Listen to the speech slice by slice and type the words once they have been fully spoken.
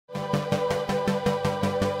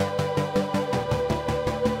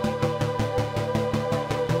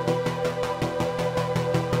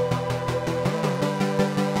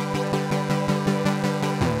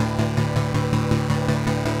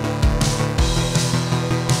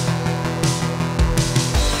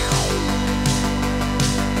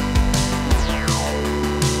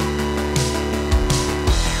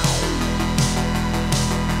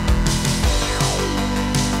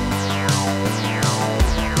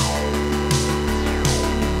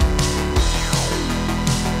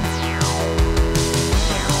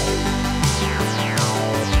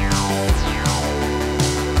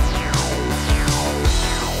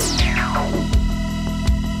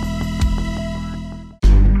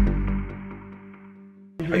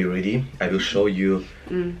Are you ready? I will show you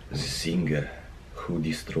the singer who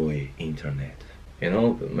destroyed internet. You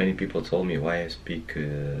know, many people told me why I speak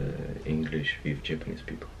English with Japanese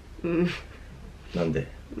people. なんで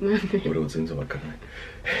俺も全然わからない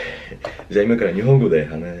じゃあ今から日本語で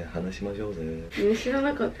話しましょうぜ。知ら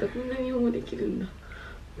なかった。こんな日本語できるんだ。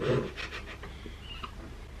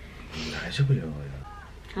大丈夫よ。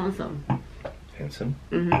Handsome. Handsome?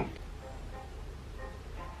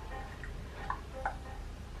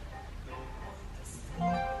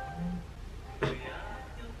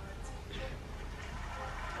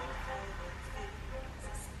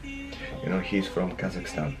 You know, he's from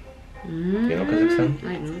Kazakhstan. You know Kazakhstan?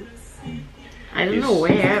 I know. I don't know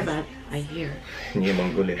where, but I hear. Near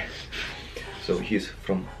Mongolia. So he's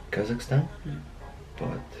from Kazakhstan,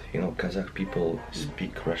 but you know Kazakh people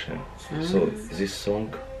speak Russian. So this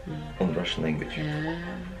song on Russian language.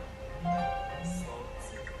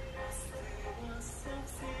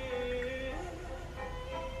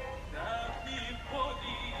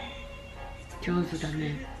 上手だ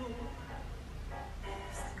ね。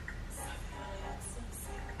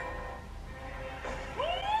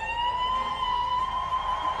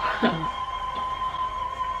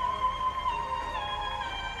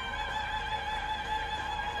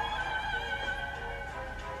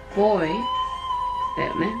Boy だ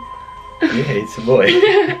よね。Yeah, it's a boy.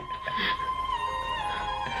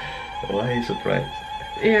 Why are you surprised?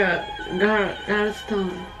 Yeah, girl's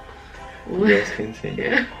tone. Girls can sing.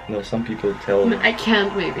 Yeah. No, some people tell. I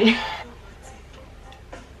can't maybe.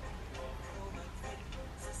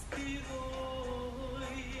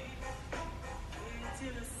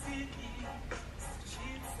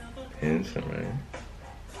 Handsome, right?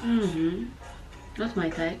 Not my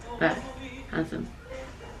type, but handsome.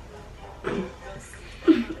 You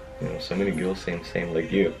know, so many girls say same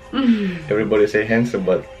like you. Everybody say handsome,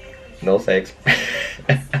 but no sex.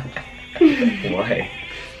 Why?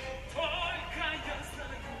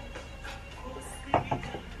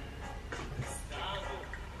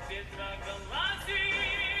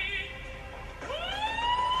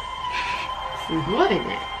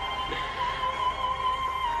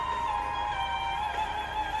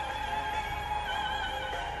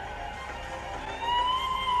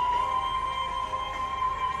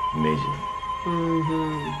 Amazing.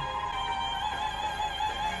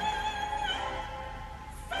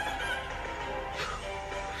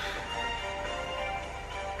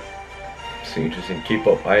 So interesting.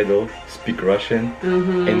 K-pop idol, speak Russian,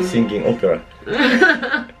 and singing opera.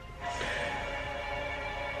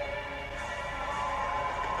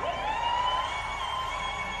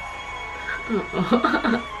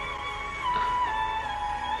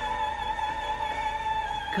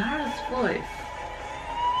 Girl's voice.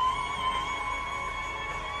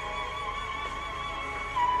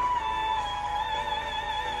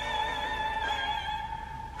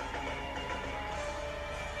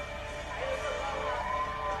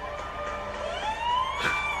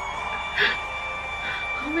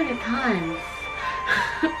 How many times?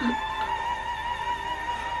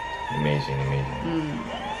 Amazing, amazing.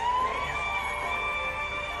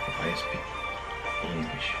 If I speak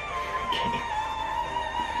English, okay.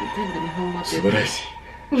 全部日本語って素晴らしい。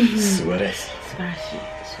素晴らしい。素晴らしい。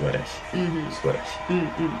素晴らしい。素晴らしい。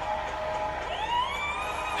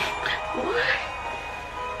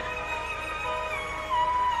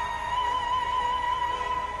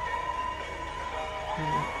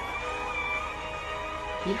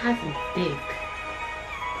He has a dick.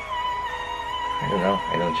 I don't know.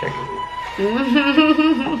 I don't check it.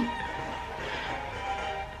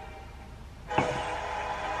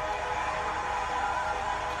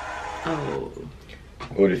 Oh.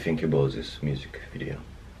 What do you think about this music video?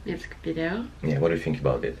 Music video? Yeah, what do you think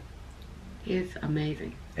about it? He's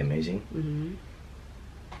amazing. Amazing?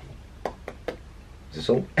 That's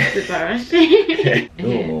all? 素晴らしい。ど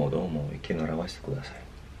うもどうも意見を表してください。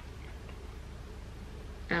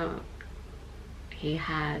Oh, he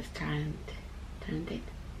has talented.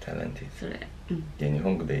 それ。いや、日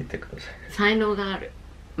本語で言ってください。才能がある。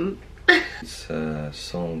It's a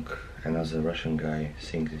song, another Russian guy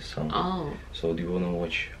sings this song. Oh. So do you wanna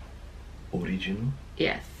watch original?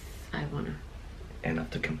 Yes, I wanna. And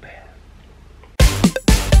after compare.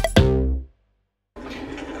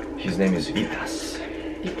 His name is Vitas.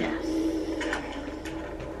 Vitas.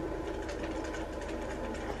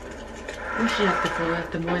 ロシアってこうやっ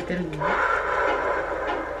て燃えてるの？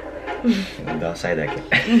ダサいだけ。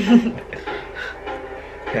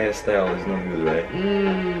Hairstyle is not good, right?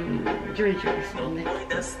 ジョリジョリするね。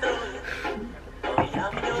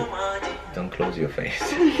Don't close your face.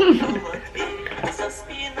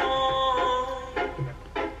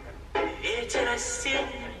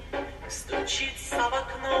 осенний стучится в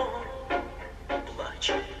окно,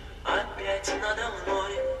 плачет опять надо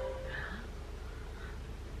мной.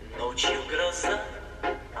 Ночью гроза,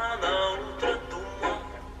 а на утро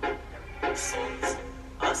туман. Солнце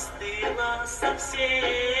остыло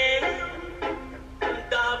совсем.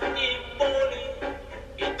 Давние боли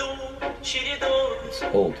идут чередой. It's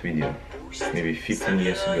old video, maybe 15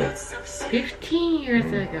 years ago. 15 years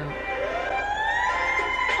ago.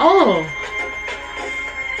 Oh!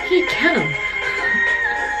 He can.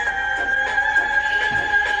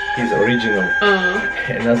 He's original.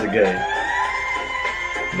 Another guy.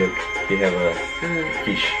 Look, he have a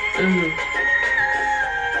fish.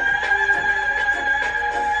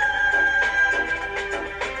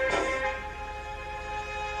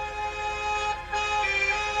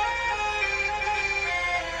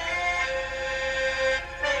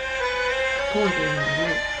 Accordion.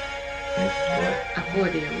 What?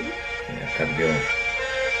 Accordion. Yeah, accordion.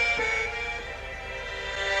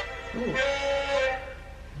 Oh.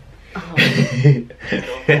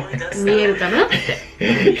 見えるかなって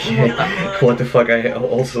思った。What the fuck, I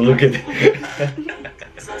also look at it.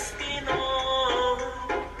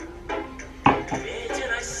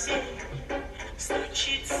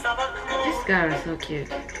 This girl is so cute.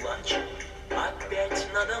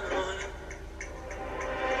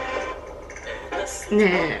ね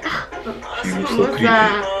え。 She looks so creepy. さ、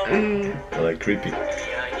 Like creepy.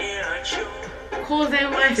 公然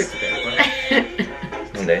わいせつだよこれ。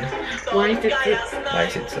なんで？わいせつ。わ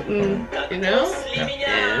いせつ。You know?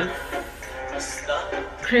 Yeah. Yes.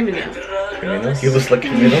 Criminal. Criminal? He looks like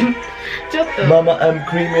criminal? ちょっと。 Mama, I'm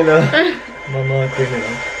criminal. Mama, criminal.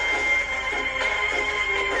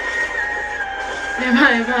 や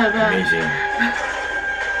ばいやばいやばい。 Amazing.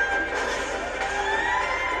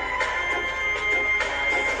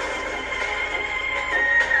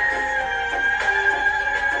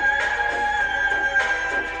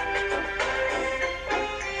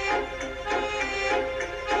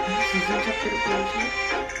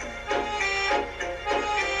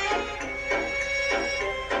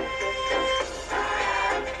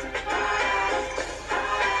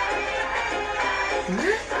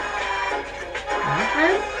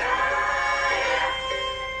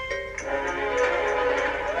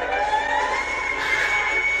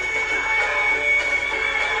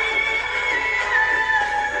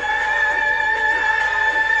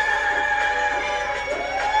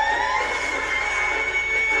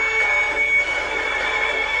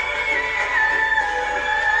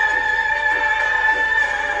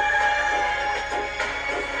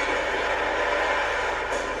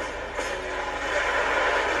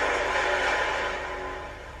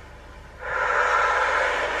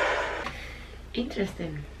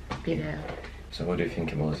 Interesting video. So what do you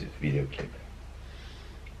think about this video clip?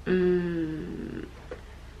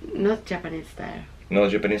 Not Japanese style. No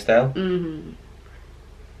Japanese style?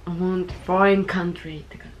 I want foreign country っ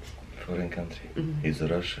て感じ。 Foreign country. It's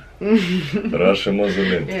Russia. Russia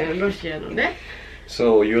Muslim. ロシアのね。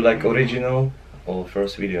 So you like original or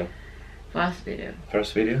first video? First video.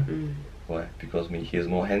 First video? Why? Because he is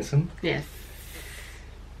more handsome? Yes.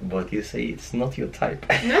 But you say it's not your type.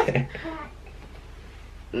 No?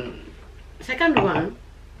 Second one,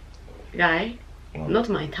 guy, Well, not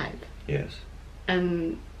my type. Yes.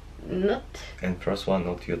 And not... And first one,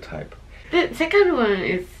 not your type. The second one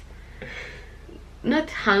is not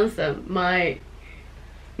handsome, my...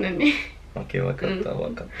 何? Okay, わかった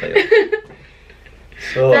よ.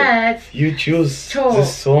 So, But... you choose So- the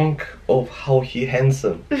song of how he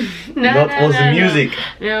handsome, No, not no, of the no, music.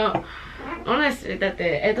 No, honestly, だっ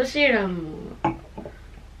てエド・シーランも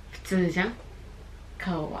普通じゃん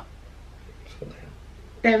顔は。そう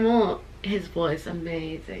だよ。でも his voice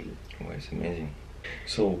amazing. Voice amazing.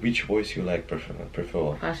 So, which voice you like prefer? First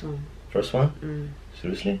one. First one?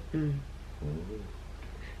 Seriously? うん。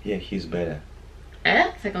 Yeah, he's better.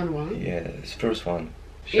 Second one? Yes, first one.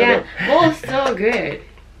 Shut Yeah, up. both so good.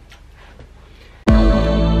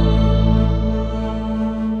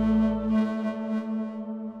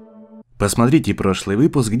 Посмотрите прошлый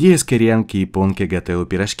выпуск, где я с кореянки японки готовил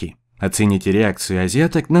пирожки. Оцените реакцию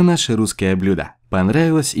азиаток на наше русское блюдо.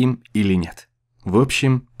 Понравилось им или нет. В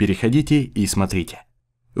общем, переходите и смотрите.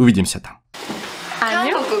 Увидимся там.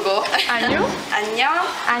 안녕? 한국어. 안녕? 안녕.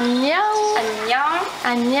 안녕? 안녕.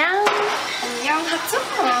 안녕? 안녕 하죠?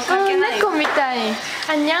関係ない 猫みたい。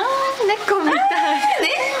안녕? 猫みたい。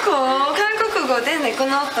猫。韓国語で猫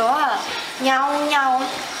の音はニャオニャオ。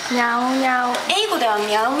にゃおにゃお。英語ではミ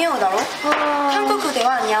ャオミャオだろ。韓国で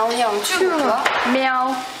はニャオニャオ。中国はみゃお。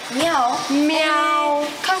ミャオ。みゃお。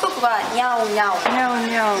韓国はニャオニャオ。にゃお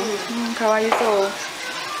にゃお。かわいそう。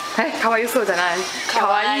かわいそうじゃない。か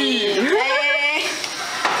わいい。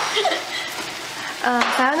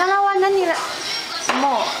さよならは何だ。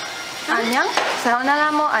もうアンニャン。さよな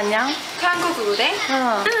らもアンニャン。韓国語でさ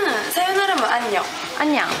よならもアンニョン。ア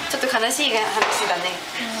ンニャン。ちょっと悲しい話だね。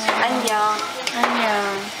アンニョン。アンニャ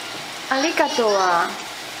ン。ありがとうは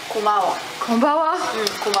こんばんは。こんばんは。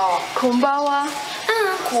こんばんは。こんばんは。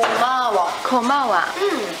こんばんは。こんばんは。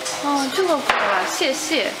中国語は谢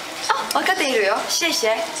谢。あ、分かっているよ。谢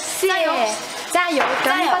谢。加油。加油。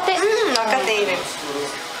頑張って。分かっている。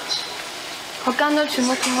他の中国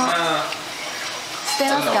語して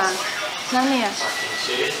ますか？何や？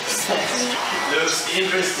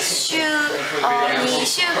你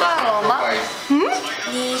是伴我吗？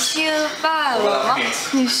你是伴我吗？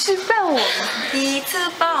你是伴我吗？你吃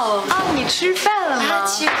饭了吗？你吃饭了吗？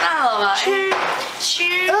吃饭了吗？吃飯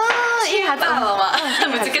了吗？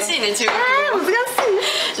難しいね、中国語。難し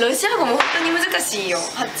い。ロシア語も本当に難しいよ、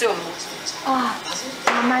発音も。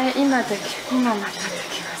名前今またできます。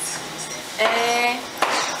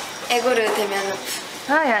エゴル・デミャノフ。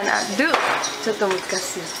やな、ちょっと難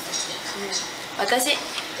しい。私、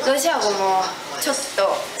ロシア語もちょっと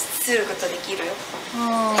することできるよ。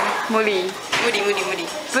無理。無理。ブリビ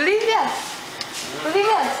アス。Привет.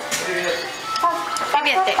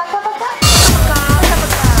 Пока-пока.